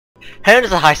Hello,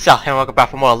 this is HighZealot and welcome back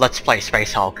for more Let's Play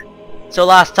Space Hulk. So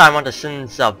last time on the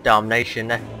Sins of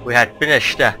Domination, we had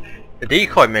finished the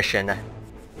decoy mission.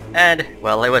 And,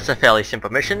 well, it was a fairly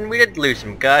simple mission. We did lose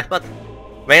some guys, but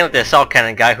mainly the assault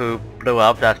cannon guy who blew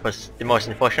up, that was the most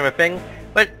unfortunate thing.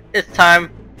 But it's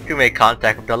time to make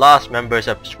contact with the lost members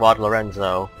of Squad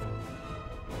Lorenzo.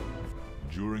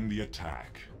 During the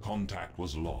attack, contact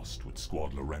was lost with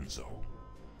Squad Lorenzo.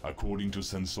 According to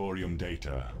Sensorium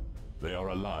data, they are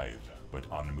alive, but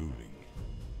unmoving.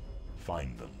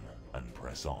 Find them and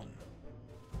press on.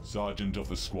 Sergeant of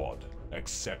the squad,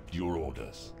 accept your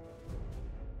orders.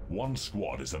 One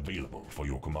squad is available for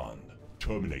your command.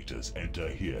 Terminators enter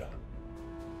here.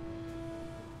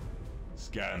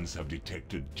 Scans have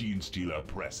detected Genestealer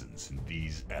presence in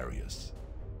these areas.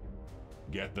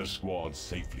 Get the squad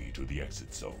safely to the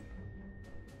exit zone.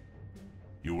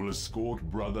 You will escort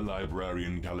Brother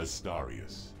Librarian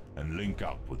Calistarius and link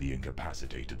up with the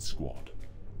incapacitated squad.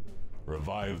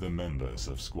 Revive the members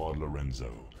of Squad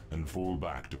Lorenzo and fall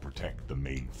back to protect the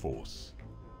main force.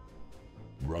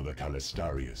 Brother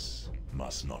Calistarius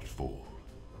must not fall.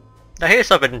 Now here's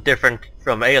something different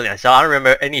from Alien. So I don't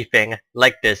remember anything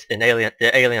like this in the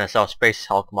Alien Assault Space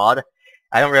Hulk mod.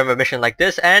 I don't remember a mission like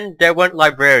this, and there weren't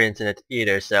librarians in it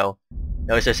either, so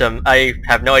those are some. I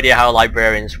have no idea how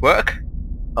librarians work.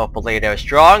 Hopefully they're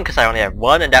strong, because I only have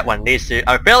one, and that one needs to...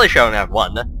 I'm fairly sure I only have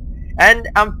one. And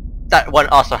that one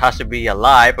also has to be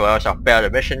alive, or else I'll fail the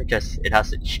mission, because it has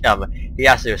to, he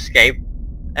has to escape.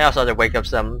 I also have to wake up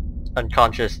some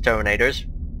unconscious Terminators.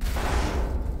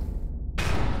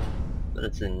 So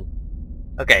that's in...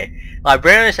 Okay.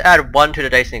 Librarians add 1 to the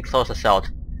dice in close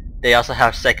assault. They also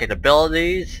have psychic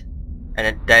abilities,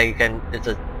 and they can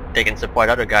support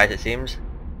other guys, it seems.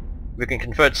 We can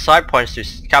convert side points to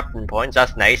captain points.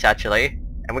 That's nice, actually.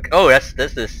 And we this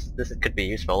could be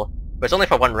useful, but it's only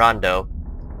for one round though.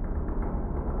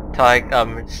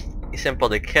 It's simple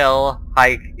to kill.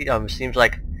 High seems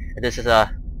like this is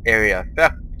a area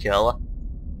effect kill.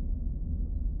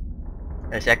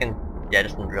 And a second, yeah,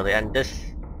 doesn't really. And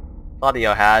this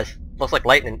Claudio looks like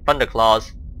thunder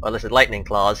claws, or this is lightning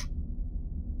claws.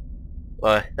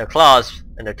 Well, they're claws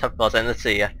and they're tough claws. And let's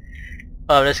see.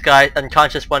 This guy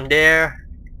unconscious one there,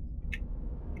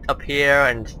 up here,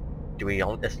 and do we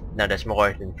own this? No, there's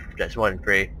more than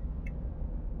 3.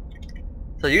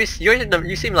 So you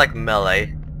seem like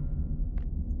melee.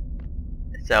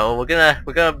 So we're gonna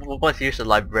want to use the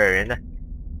librarian.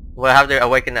 We'll have to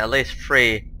awaken at least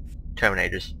 3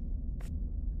 Terminators.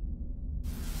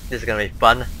 This is gonna be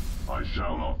fun. I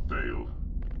shall not fail.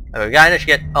 Okay, we gotta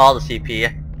get all the CP.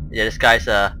 Yeah, this guy's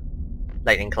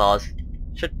lightning claws.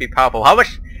 Should be powerful.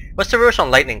 What's the rules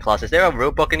on lightning claws? Is there a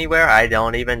rule book anywhere? I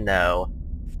don't even know.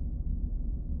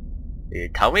 Can you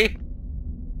tell me?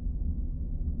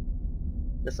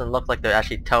 Doesn't look like they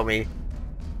actually tell me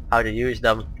how to use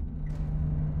them.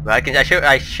 But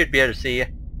I should be able to see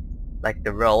like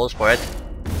the roles for it.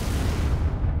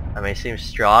 I mean, it seems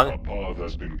strong. A path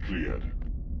has been cleared.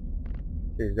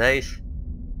 2 days.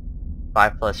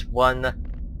 5 plus 1. I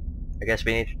guess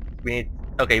we need.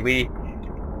 Okay,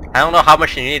 I don't know how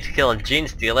much you need to kill a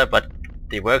Genestealer, but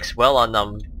it works well on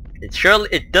them. It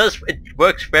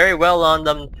works very well on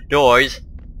them doors.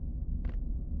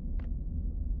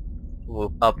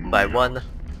 Move up by 1.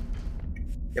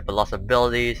 Get a lots of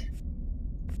abilities.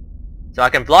 So I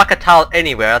can block a tile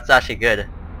anywhere. That's actually good.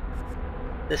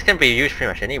 This can be used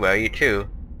pretty much anywhere. You too.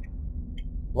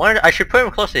 I should put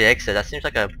him close to the exit. That seems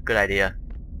like a good idea.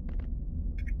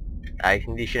 I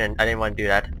didn't want to do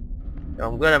that. So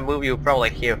I'm gonna move you probably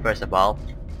here first of all.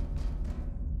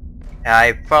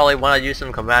 I probably want to use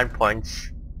some command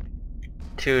points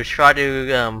to try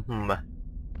to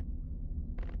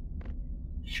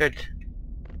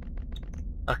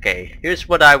Okay, here's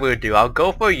what I will do. I'll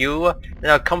go for you, then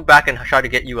I'll come back and try to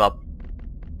get you up.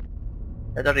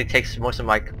 That only takes most of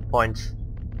my points.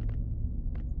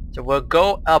 So we'll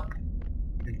go up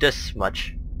this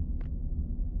much.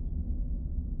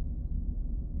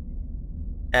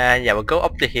 And yeah, we'll go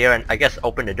up to here and I guess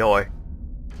open the door.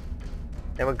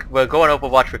 Then we'll go on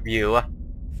Overwatch with you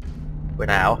for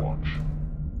now.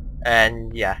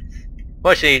 And yeah,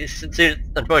 unfortunately,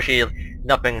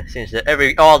 nothing seems to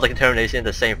all the Terminators in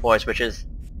the same force, which is,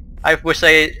 I would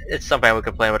say, it's something I would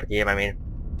complain about the game. I mean,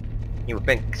 you would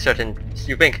think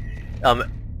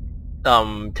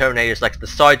Terminators like the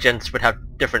sergeants would have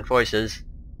different voices.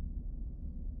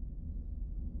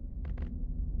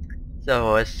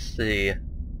 So let's see.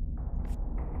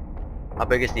 How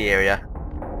big is the area?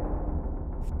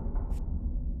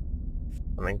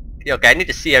 I mean, okay, I need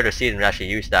to see how to see them actually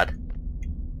use that.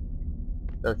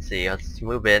 Let's see, let's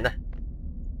move in.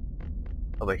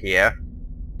 over here.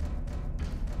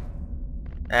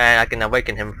 And I can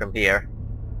awaken him from here.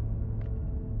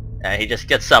 And he just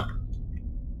gets up.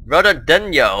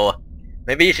 Rododendro!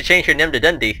 Maybe you should change your name to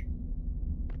Dundee.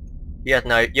 You have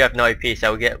no IP,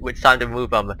 so it's time to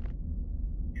move turn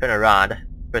around,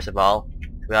 first of all.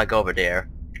 We gotta go over there.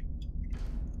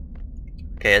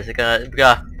 Okay, is it gonna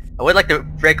I would like to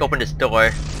break open this door.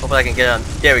 Hopefully I can get on.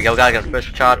 There we go, gotta get the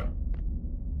first shot.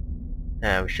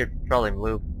 We should probably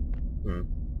move.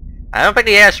 I don't think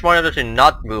the air is smart enough to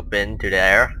not move into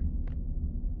there.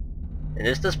 And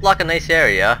this does block a nice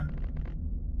area.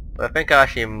 But I think I'll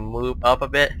actually move up a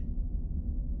bit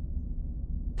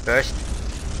first.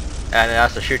 And then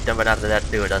also shoot them, but after that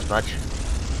do it as much.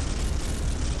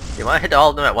 You want to hit all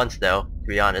of them at once though, to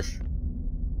be honest.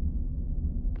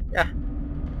 Yeah.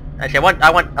 Actually I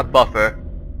want a buffer.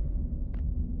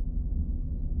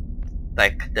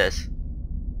 Like this.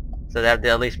 So that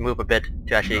they'll at least move a bit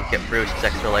to actually get through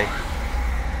successfully.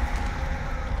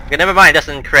 Okay, never mind,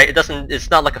 it's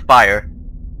not like a fire.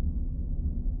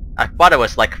 I thought it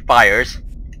was like fires.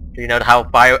 Do you know how the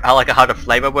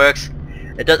flamer works?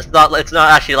 It's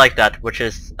not actually like that, which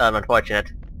is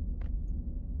unfortunate.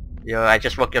 Yo, I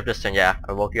just woke you up this turn, yeah.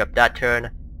 I woke you up that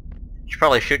turn. Should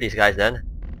probably shoot these guys then.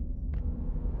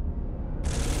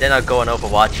 Then I'll go on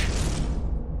Overwatch.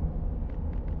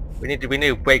 We need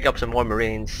to wake up some more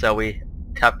Marines, so we're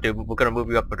gonna move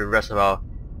you up with the rest of our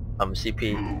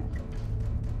CP.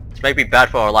 This might be bad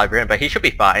for our librarian, but he should be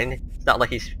fine. It's not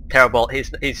like he's terrible. He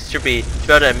should be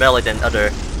better in melee than other.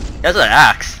 He has an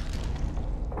axe.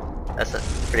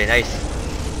 That's pretty nice.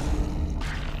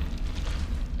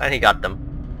 And he got them.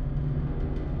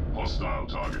 Hostile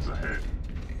targets ahead.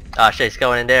 Ah shit, he's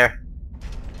going in there.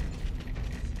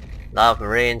 Love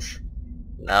Marines.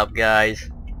 Love guys.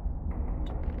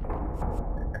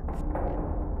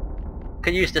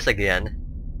 Could use this again.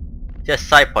 Just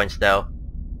side points though.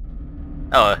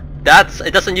 Oh,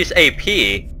 it doesn't use AP.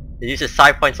 It uses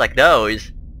side points like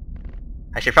those.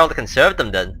 I should probably conserve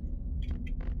them then.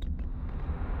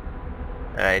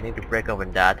 Alright, I need to break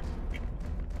open that.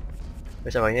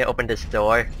 So I need to open this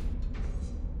door.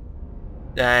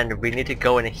 And we need to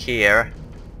go in here.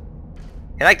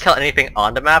 Can I kill anything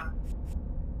on the map?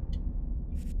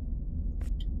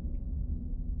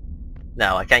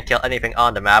 No, I can't kill anything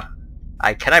on the map.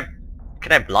 Can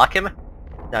I block him?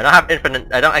 No,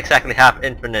 I don't exactly have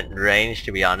infinite range,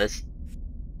 to be honest.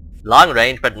 Long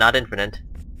range, but not infinite.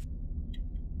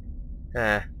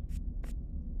 I'm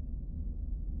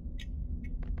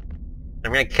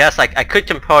gonna guess I could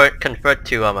convert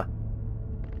to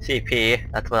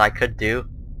CP. That's what I could do.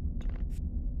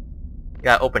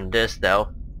 Gotta open this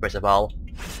though, first of all.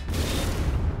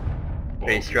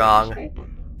 Pretty strong.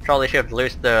 Probably should have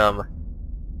loosed the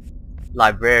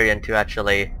librarian to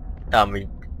actually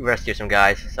rescue some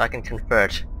guys, so I can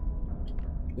convert.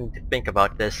 I need to think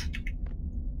about this.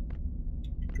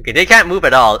 Okay, they can't move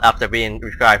at all after being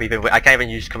revived. I can't even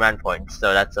use command points,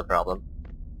 so that's a problem.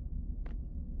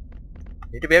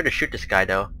 Need to be able to shoot this guy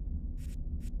though.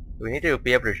 We need to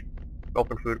be able to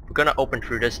open through. We're gonna open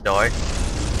through this door.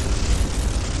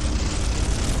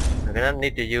 We're gonna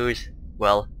need to use.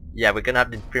 Well, yeah, we're gonna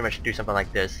have to pretty much do something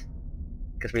like this,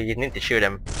 because we need to shoot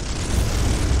him.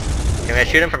 Can I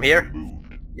shoot him from here?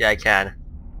 Yeah, I can.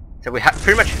 So we have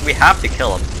to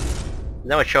kill him.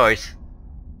 No choice.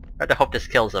 I have to hope this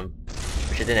kills him,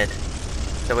 which it didn't.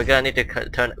 So we're gonna need to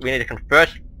we need to convert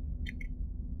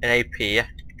an AP.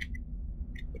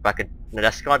 If I could, no,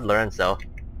 that's called Lorenzo.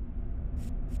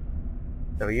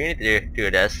 So you need to do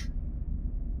this.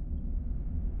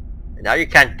 And now you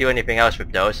can't do anything else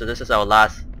with those. So this is our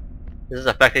last. This is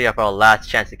effectively our last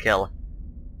chance to kill,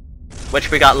 which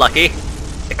we got lucky.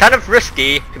 It's kind of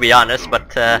risky, to be honest,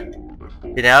 but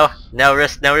you know, no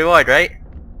risk, no reward, right?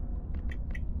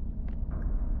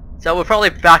 So we'll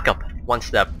probably back up one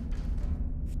step.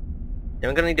 Then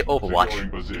we're gonna need to Overwatch.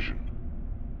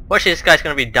 Fortunately, this guy's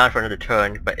gonna be down for another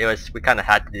turn, but we kind of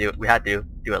had to do it. We had to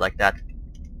do it like that.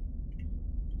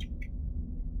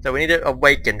 So we need to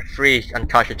awaken 3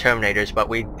 unconscious Terminators, but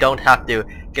we don't have to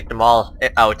get them all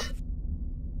out.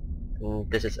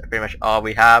 And this is pretty much all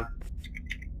we have.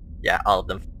 Yeah, all of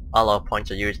them. All our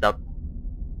points are used up.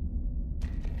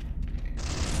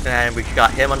 And we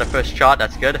got him on the first shot,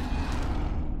 that's good.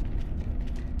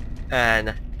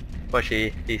 And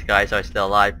fortunately, these guys are still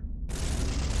alive.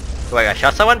 Wait, I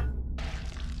shot someone?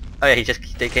 Oh yeah,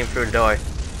 they came through the door.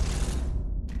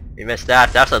 We missed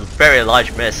that. That's a very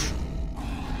large miss.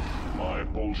 My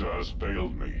bolter has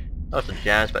failed me. Lots of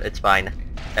jams, but it's fine.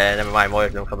 Never mind, more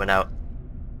of them coming out.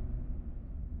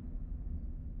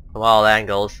 From all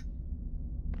angles.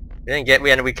 We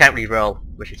can't reroll,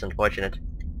 which is unfortunate.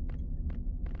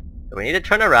 We need to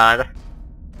turn around.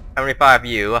 How many fire of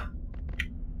you?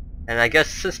 And I guess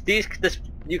since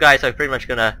you guys are pretty much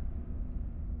gonna...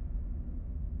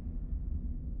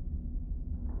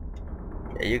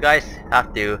 Yeah, you guys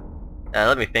have to...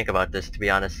 let me think about this, to be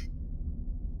honest.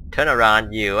 Turn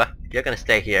around, you're gonna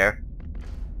stay here.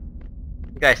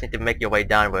 You guys need to make your way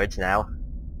downwards now.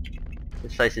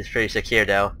 This place is pretty secure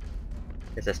though.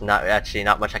 Because there's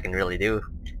not much I can really do.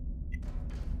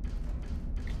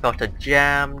 Got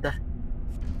jammed.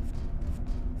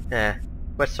 Yeah.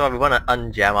 First of all, we want to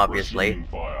unjam, obviously.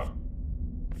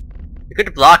 We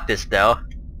could block this though.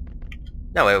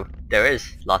 No, there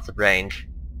is lots of range.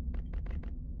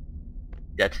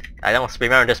 Yet I don't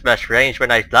remember this much range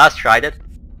when I last tried it.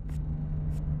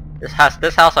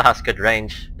 This also has good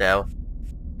range though.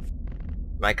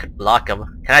 I could block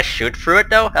them. Can I shoot through it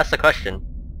though? That's the question.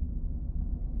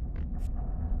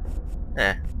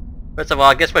 First of all,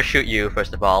 I guess we'll shoot you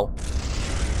first of all.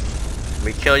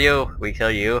 We kill you, we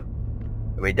kill you.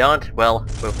 If we don't, well,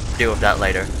 we'll deal with that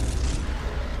later.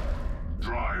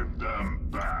 Drive them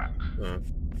back.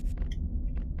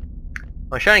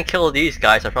 Well, trying to kill these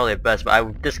guys are probably the best,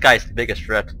 but this guy's the biggest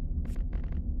threat.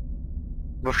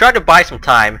 We'll try to buy some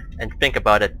time and think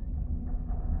about it.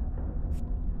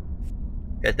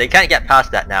 Because they can't get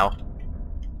past that now.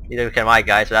 Neither can my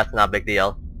guys, so that's not a big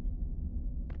deal.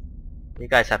 You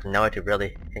guys have nowhere to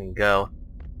really can go.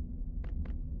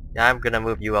 Yeah, I'm gonna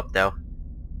move you up though.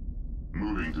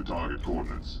 Moving to target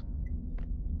coordinates.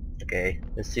 Okay,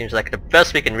 this seems like the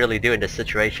best we can really do in this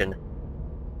situation.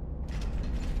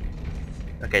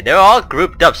 Okay, they're all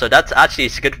grouped up, so that's actually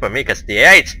good for me, because the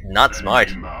AI is not smart.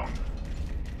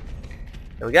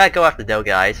 So we gotta go after those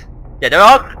guys. Yeah, they're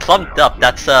all clumped up.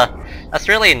 That's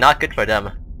really not good for them.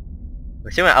 I'm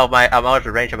assuming I'm out of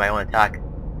the range of my own attack.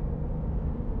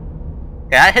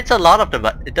 Yeah, it hits a lot of them,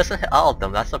 but it doesn't hit all of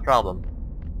them. That's the problem.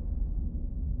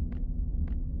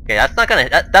 Okay,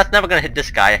 that's never gonna hit this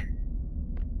guy.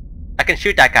 I can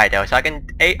shoot that guy though, so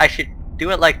I should do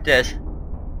it like this.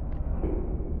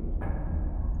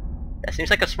 That seems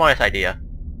like a smartest idea.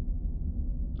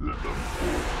 So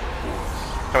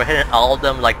we're hitting all of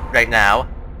them like right now.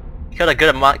 Killed a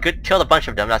good amount. Killed a bunch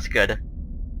of them. That's good.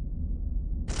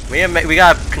 We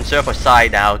gotta conserve our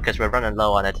side now because we're running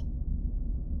low on it.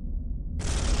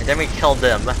 And then we kill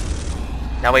them.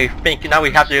 Now we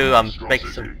have to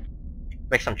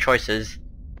make some choices.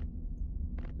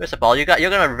 First of all, you're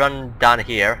gonna run down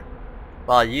here,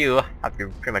 while you have to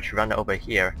pretty much run over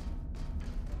here.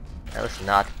 No, let's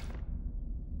not.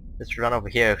 Let's run over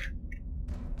here.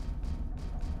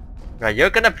 Right,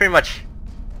 you're gonna pretty much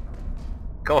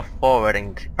go forward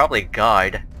and probably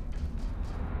guard.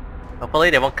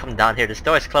 Hopefully they won't come down here. This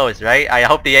door is closed, right? I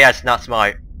hope the AI is not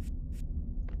smart.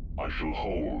 I shall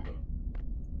hold.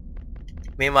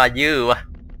 Meanwhile, you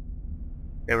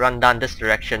run down this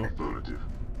direction. Affirmative.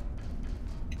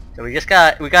 So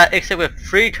we got exit with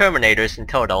 3 Terminators in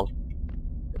total.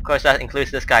 Of course, that includes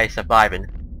this guy surviving.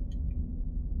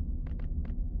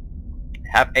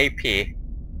 Have AP.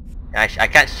 I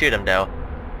can't shoot him though.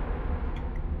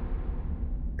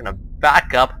 Gonna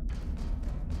back up.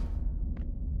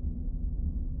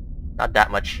 Not that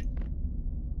much.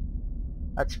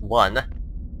 That's 1.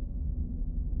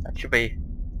 That should be...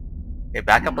 Okay,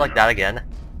 back up like that again.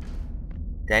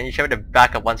 Then you should have to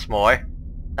back up once more.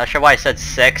 Not sure why I said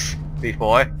 6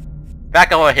 before.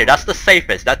 Back over here, that's the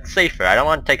safest, that's safer. I don't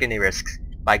want to take any risks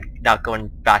by not going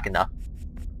back enough.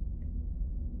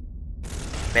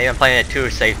 Maybe I'm playing it too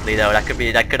safely though, that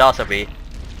could also be.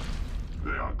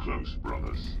 They are close,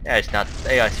 brothers. Yeah,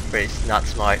 it's not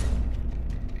smart.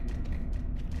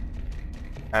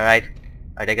 Alright.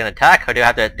 Are they gonna attack, or do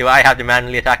I have to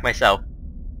manually attack myself?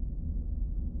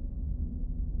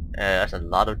 That's a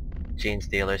lot of gene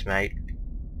stealers, mate.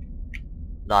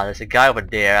 There's a guy over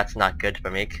there, that's not good for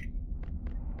me.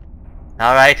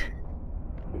 Alright.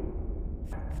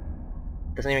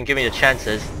 Doesn't even give me the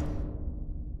chances.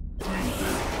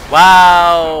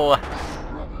 Wow!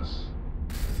 Brothers.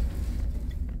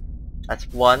 That's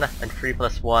 1, and 3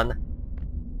 plus 1.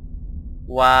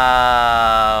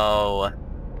 Wow!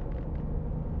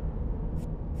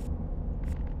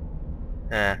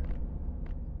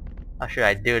 How should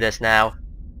I do this now?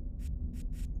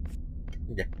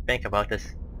 Need to think about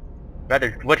this.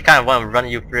 What kind of one run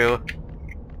you through?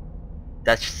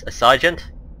 That's a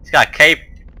sergeant? He's got a cape.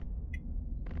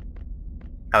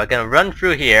 We're gonna run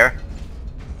through here.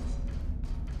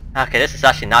 Okay, this is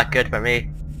actually not good for me.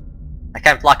 I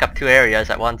can't block up 2 areas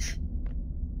at once.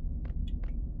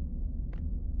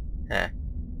 I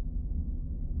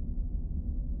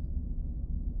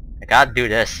gotta do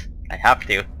this. I have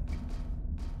to.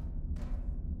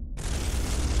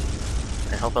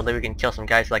 And hopefully we can kill some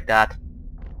guys like that.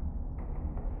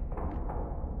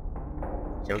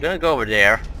 So we're gonna go over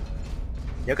there.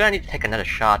 You're gonna need to take another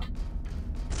shot.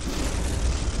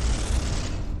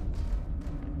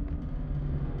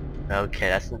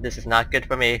 Okay, this is not good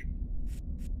for me.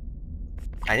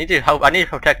 I need to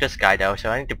protect this guy though, so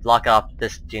I need to block off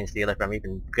this Gene Stealer from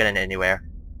even getting anywhere.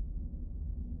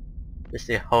 Just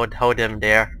to hold him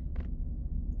there.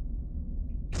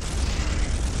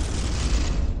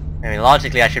 I mean,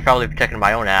 logically I should probably be protecting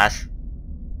my own ass.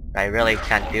 But I really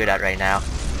can't do that right now.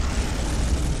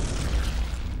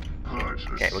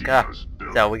 Okay,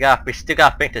 we still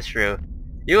gotta think this through.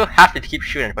 You have to keep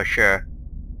shooting for sure.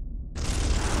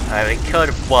 Alright, we killed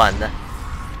one.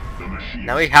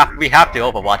 Now we have to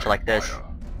overwatch like this.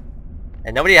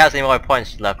 And nobody has any more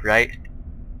points left, right?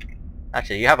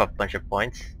 Actually, you have a bunch of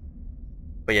points.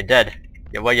 But you're dead.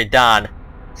 You're done.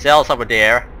 Cell's over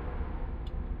there.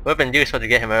 Would've been useful to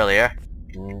get him earlier.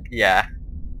 Yeah.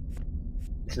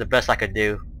 This is the best I could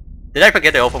do. Did I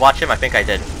forget to overwatch him? I think I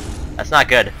did. That's not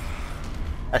good.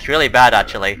 That's really bad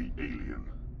actually.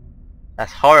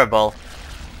 That's horrible.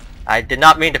 I did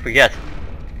not mean to forget.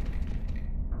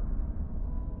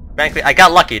 Frankly, I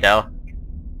got lucky though.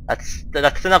 That's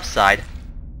an upside.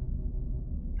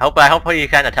 I hope you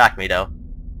can't attack me though.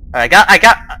 I got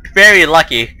very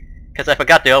lucky because I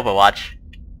forgot to overwatch.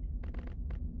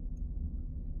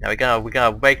 Now we're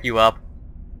gonna wake you up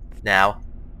now.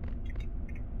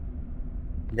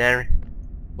 Then,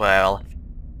 well,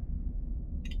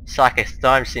 Psychic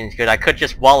Storm seems good. I could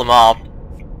just wall him off.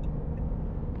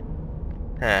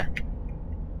 Huh.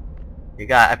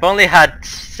 If only had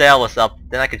Sail was up,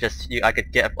 then I could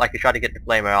try to get the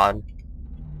flamer on.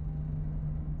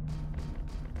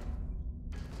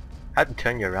 How to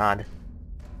turn you around?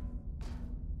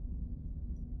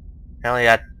 Apparently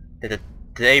the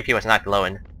AP was not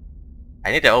glowing.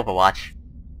 I need to overwatch.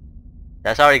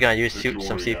 That's already gonna use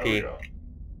some CP.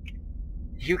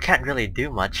 You can't really do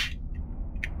much.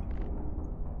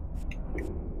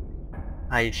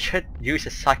 I should use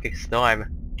a Psychic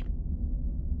Storm.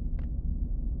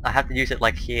 I have to use it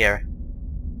like here.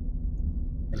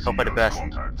 And hope for the best.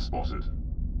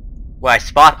 Well, I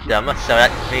spot them, so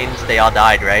that means they all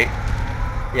died, right?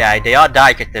 Yeah, they all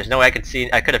died because there's no way I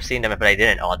could have seen them if they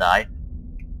didn't all die.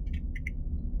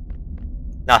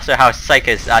 Not sure how Psych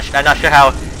is. I'm not sure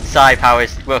how Psi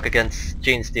powers work against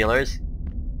Gene Stealers.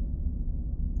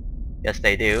 Yes,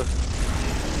 they do.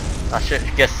 Not sure.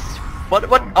 Guess what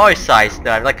are Psi's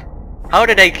done? Like, how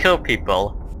do they kill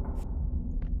people?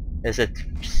 Is it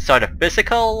sort of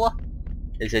physical?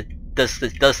 Is it does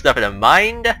stuff in the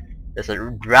mind? Does it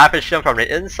ravage them from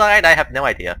the inside? I have no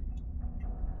idea.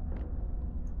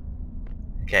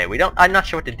 Okay, I'm not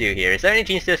sure what to do here. Is there any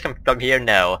Gene Stealers come from here?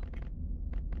 No.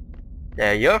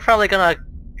 Yeah, you're probably gonna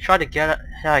try to get.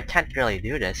 No, I can't really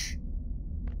do this.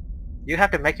 You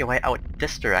have to make your way out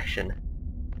this direction,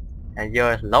 and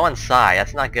you're low on Psi.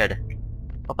 That's not good.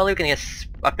 Hopefully we can get.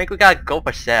 I think we gotta go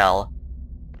for Cell.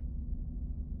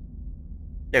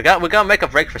 Yeah, we're gonna make a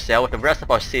break for Cell with the rest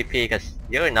of our CP because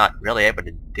you're not really able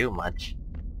to do much.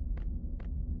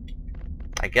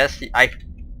 I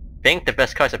think the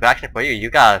best course of action for you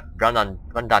gotta run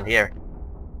down here.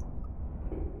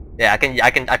 Yeah,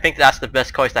 I think that's the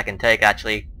best course I can take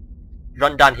actually.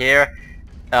 Run down here.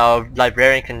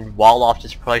 Librarian can wall off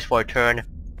this place for a turn,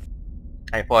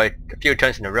 and for a few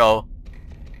turns in a row.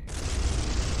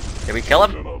 Did we kill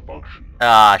him?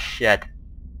 Ah, shit.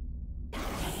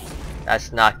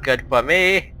 That's not good for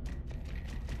me.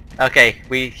 Okay,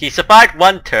 he survived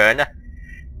one turn.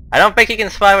 I don't think he can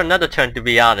survive another turn, to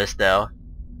be honest, though.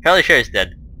 Fairly sure he's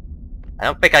dead. I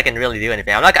don't think I can really do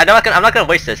anything. I'm not gonna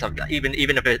waste this, even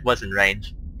if it was in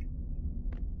range.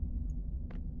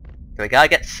 So we gotta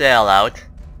get Sail out.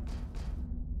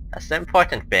 That's the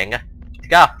important thing. We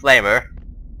got a flamer.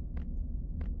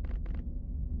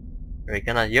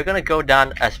 You're gonna go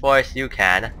down as far as you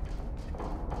can.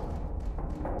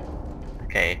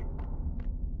 Okay.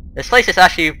 This place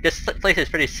is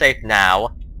pretty safe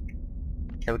now.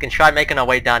 So we can try making our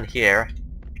way down here.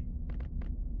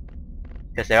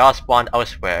 Because they all spawned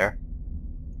elsewhere.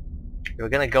 So we're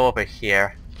gonna go over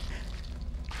here.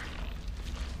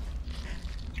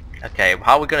 Okay,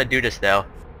 how are we gonna do this though?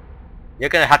 You're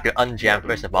gonna have to unjam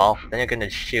first of all, then you're gonna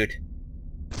shoot.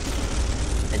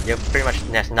 And you're pretty much,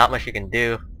 there's not much you can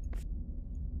do.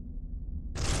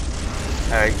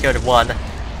 Alright, killed one.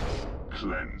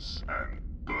 Cleanse and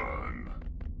burn.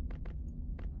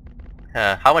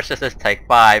 How much does this take?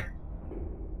 5.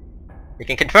 You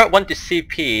can convert 1 to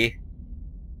CP.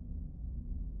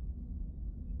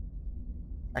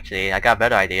 Actually, I got a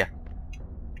better idea.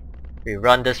 We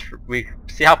run this. We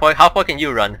see how far can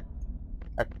you run?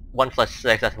 At 1 plus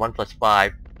 6. That's 1 plus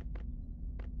 5.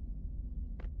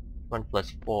 1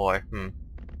 plus 4.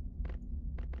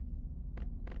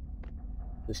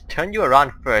 Just turn you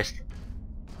around first.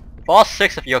 With all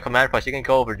 6 of your command points, you can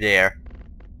go over there.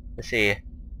 Let's see.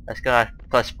 That's got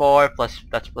plus 4.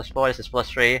 That's plus 4. This is plus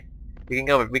 3. We can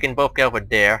go. We can both go over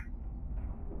there.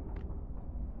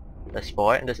 Plus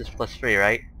 4, and this is plus 3,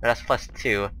 right? No, that's plus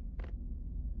 2.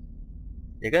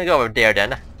 You're gonna go over there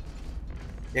then.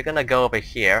 You're gonna go over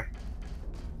here.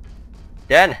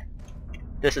 Then,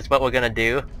 this is what we're gonna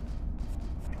do.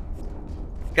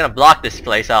 We're gonna block this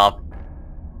place off.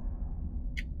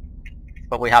 That's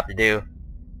what we have to do.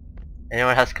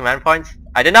 Anyone has command points?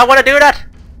 I did not want to do that!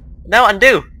 No,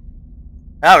 undo!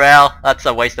 Oh well, that's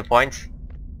a waste of points.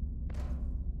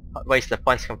 Waste of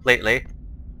points completely.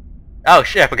 Oh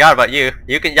shit, I forgot about you.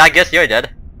 You can. I guess you're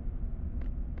dead.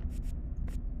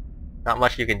 Not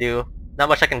much you can do. Not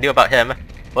much I can do about him.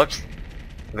 Whoops.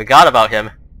 I forgot about him.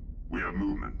 We have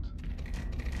movement.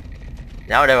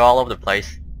 Now they're all over the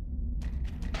place.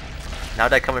 Now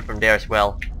they're coming from there as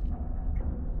well.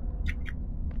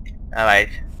 Alright.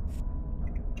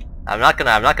 I'm not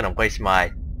gonna waste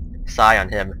my psi on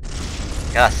him.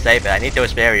 Gotta save it. I need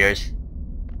those barriers.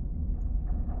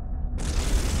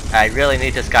 I really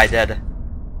need this guy dead.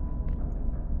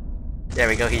 There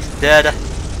we go, he's dead.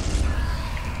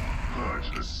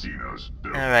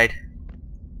 Alright.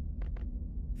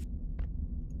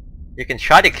 You can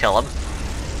try to kill him.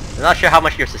 I'm not sure how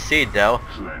much you succeed though.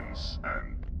 Cleanse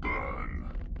and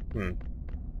burn.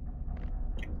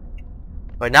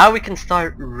 But now we can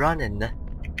start running.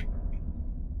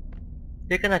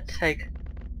 You're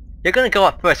gonna go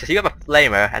up first because you have a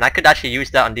flamer and I could actually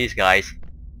use that on these guys.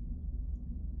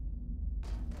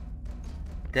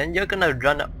 Then you're gonna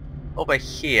run over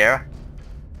here.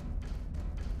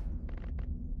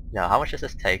 Now, how much does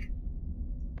this take?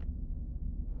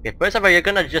 Okay, first of all, you're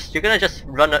gonna just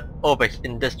run over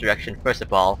in this direction. First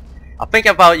of all, I'll think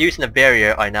about using a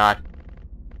barrier or not.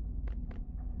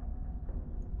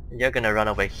 You're gonna run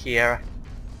over here.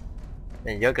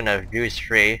 Then you're gonna use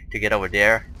 3 to get over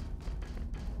there.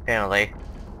 Apparently.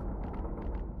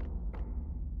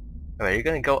 Alright, you're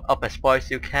gonna go up as far as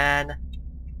you can.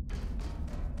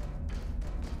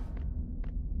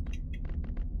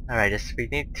 Alright, we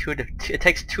need 2 to... It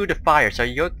takes 2 to fire, so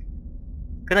you're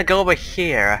gonna go over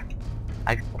here.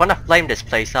 I wanna flame this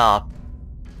place off.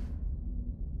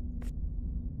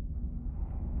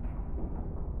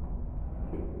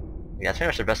 Yeah, that's pretty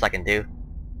much the best I can do.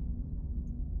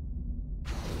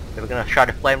 So we're gonna try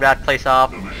to flame that place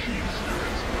off.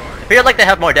 I feel like they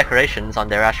have more decorations on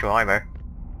their actual armor.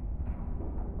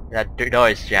 That door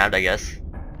is jammed, I guess.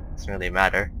 Doesn't really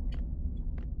matter.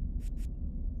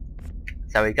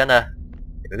 So we're gonna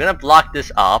block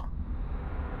this up.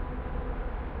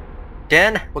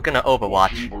 Then we're gonna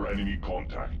overwatch. For enemy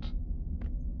contact.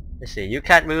 Let's see, you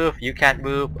can't move, you can't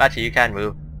move. Actually, you can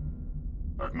move.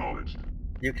 Acknowledged.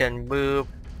 You can move.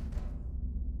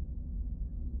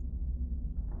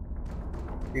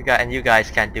 You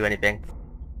guys can't do anything.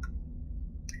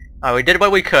 Alright, we did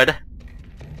what we could.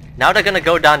 Now they're gonna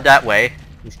go down that way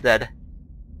instead.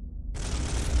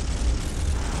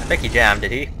 I think he jammed,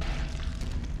 did he?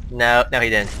 No, he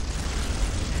didn't.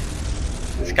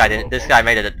 This guy didn't. This guy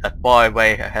made it a far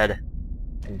way ahead,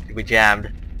 and we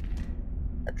jammed.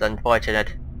 That's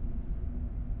unfortunate.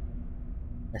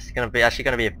 It's actually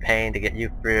gonna be a pain to get you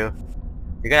through.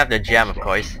 You're gonna have to jam, of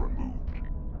course.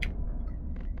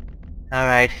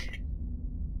 Alright.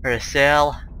 For a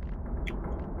sale.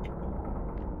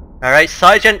 Alright,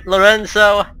 Sergeant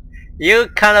Lorenzo, you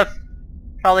kind of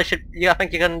probably should. I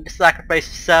think you're gonna sacrifice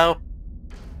yourself.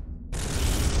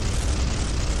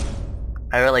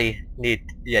 I really need.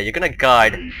 Yeah, you're gonna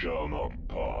guard. They shall not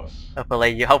pass.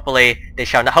 Hopefully they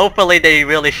shall not. Hopefully they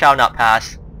really shall not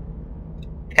pass.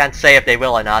 Can't say if they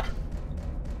will or not.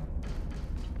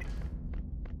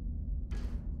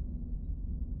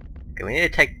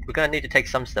 Okay, we're gonna need to take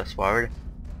some steps forward.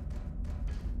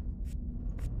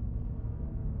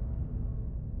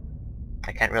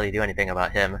 I can't really do anything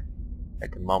about him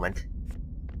at the moment.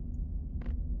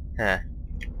 Huh.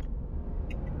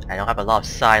 I don't have a lot of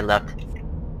psi left.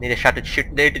 Need to try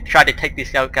to take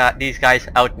these guys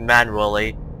out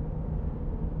manually.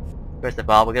 First of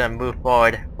all, we're gonna move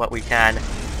forward what we can.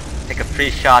 Take a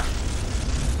free shot.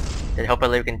 Then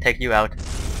hopefully we can take you out.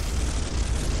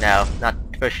 No, not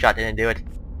first shot, didn't do it.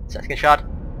 Second shot.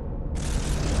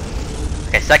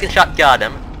 Okay, second shot got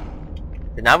him.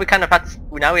 So now we kind of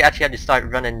now we actually have to start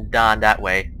running down that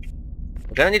way.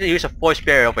 We're gonna need to use a force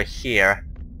barrier over here.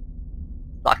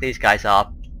 Block these guys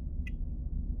off.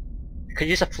 Could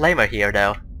use a flamer here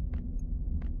though.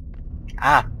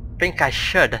 I think I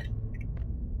should.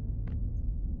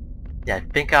 Yeah, I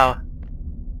think I'll...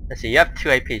 Let's see, you have 2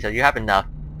 AP, so you have enough.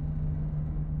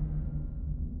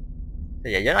 So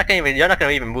yeah, you're not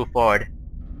gonna even move forward,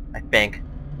 I think.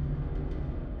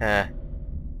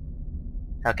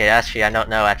 Okay, actually, I don't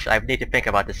know. Actually, I need to think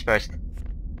about this first.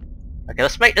 Okay,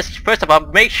 let's make this first of all.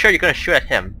 Make sure you're gonna shoot at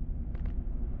him.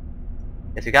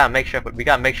 Yes, we gotta make sure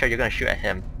you're gonna shoot at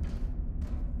him.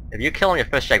 If you kill him your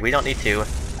first strike, we don't need to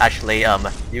actually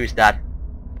use that.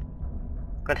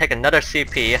 I'm gonna take another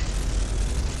CP.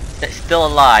 It's still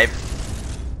alive.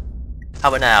 How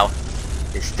about now?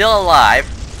 He's still alive.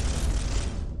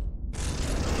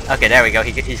 Okay, there we go.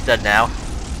 He's dead now.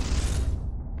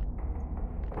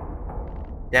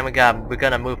 Then we're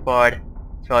gonna move forward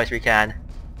as far as we can.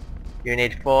 You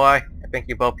need 4. I think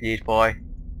you both need 4.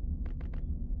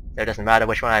 So it doesn't matter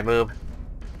which one I move.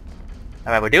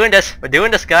 Alright, we're doing this. We're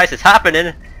doing this, guys. It's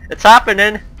happening. It's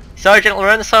happening. Sergeant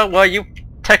Lorenzo, well, you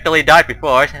technically died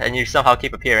before, and you somehow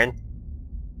keep appearing.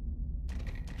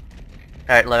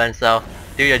 Alright, Lorenzo,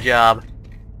 do your job.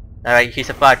 Alright, he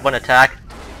survived 1 attack.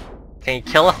 Can you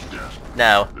kill him?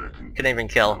 No. Couldn't even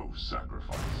kill.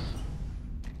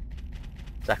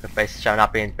 Sacrifice shall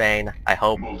not be in vain, I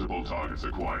hope. Multiple targets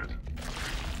acquired.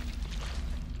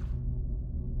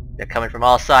 They're coming from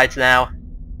all sides now.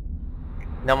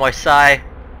 No more Psy.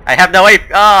 I have no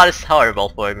AP. Oh, this is horrible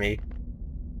for me.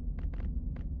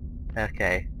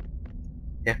 Okay.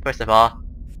 Yeah, first of all,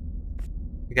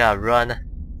 you gotta run.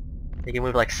 You can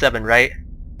move like 7, right?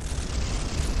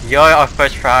 You're our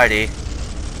first priority.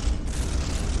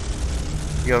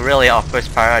 You're really our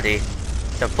first priority.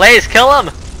 So please kill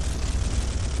him!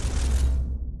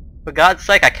 For God's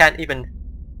sake, I can't even...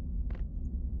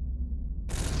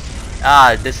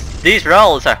 Ah, these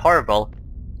rolls are horrible.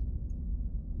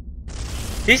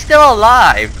 He's still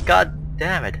alive! God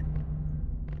damn it.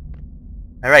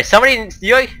 Alright, somebody...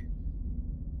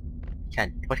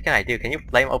 What can I do? Can you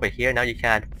flame over here? No, you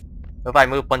can't. What if I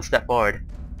move 1 step forward?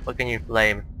 What can you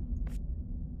flame?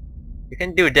 You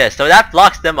can do this, so that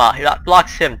blocks them off. That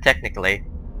blocks him, technically.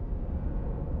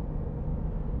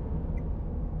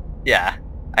 Yeah,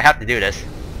 I have to do this.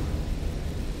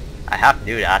 I have to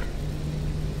do that.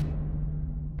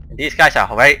 And these guys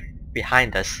are right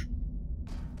behind us.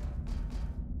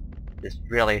 This is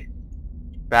really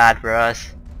bad for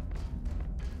us.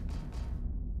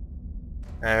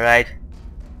 Alright.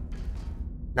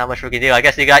 Not much we can do. I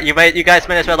guess you guys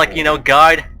might as well, like, you know,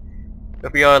 guard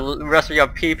with your rest of your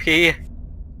PP.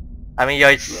 I mean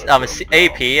your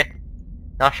AP.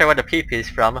 Not sure where the PP is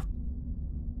from.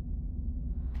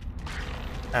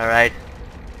 Alright.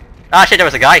 Ah shit, there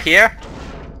was a guy here.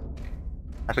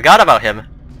 I forgot about him.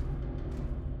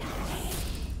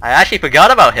 I actually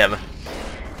forgot about him.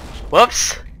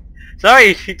 Whoops.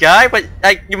 Sorry, guy, but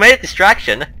like you made a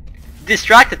distraction. You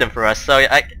distracted them for us, so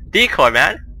decoy,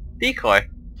 man. Decoy.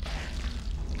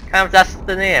 Kind of, that's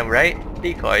the name, right?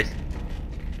 Decoys.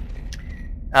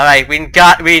 Alright, we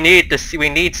need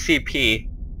CP.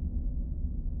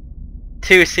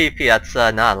 2 CP, that's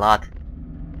not a lot.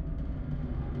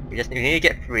 We need to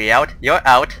get 3 out. You're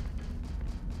out.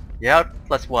 You're out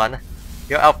plus 1.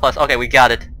 You're out plus... Okay, we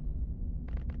got it.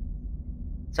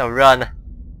 So run.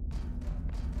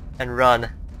 And run.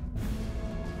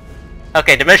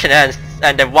 Okay, the mission ends,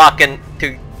 and they're walking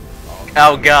to...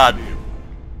 Oh god.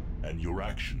 And your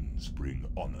actions bring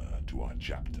honor to our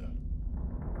chapter.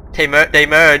 They merged. They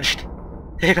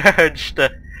merged.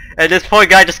 And this poor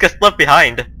guy just gets left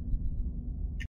behind.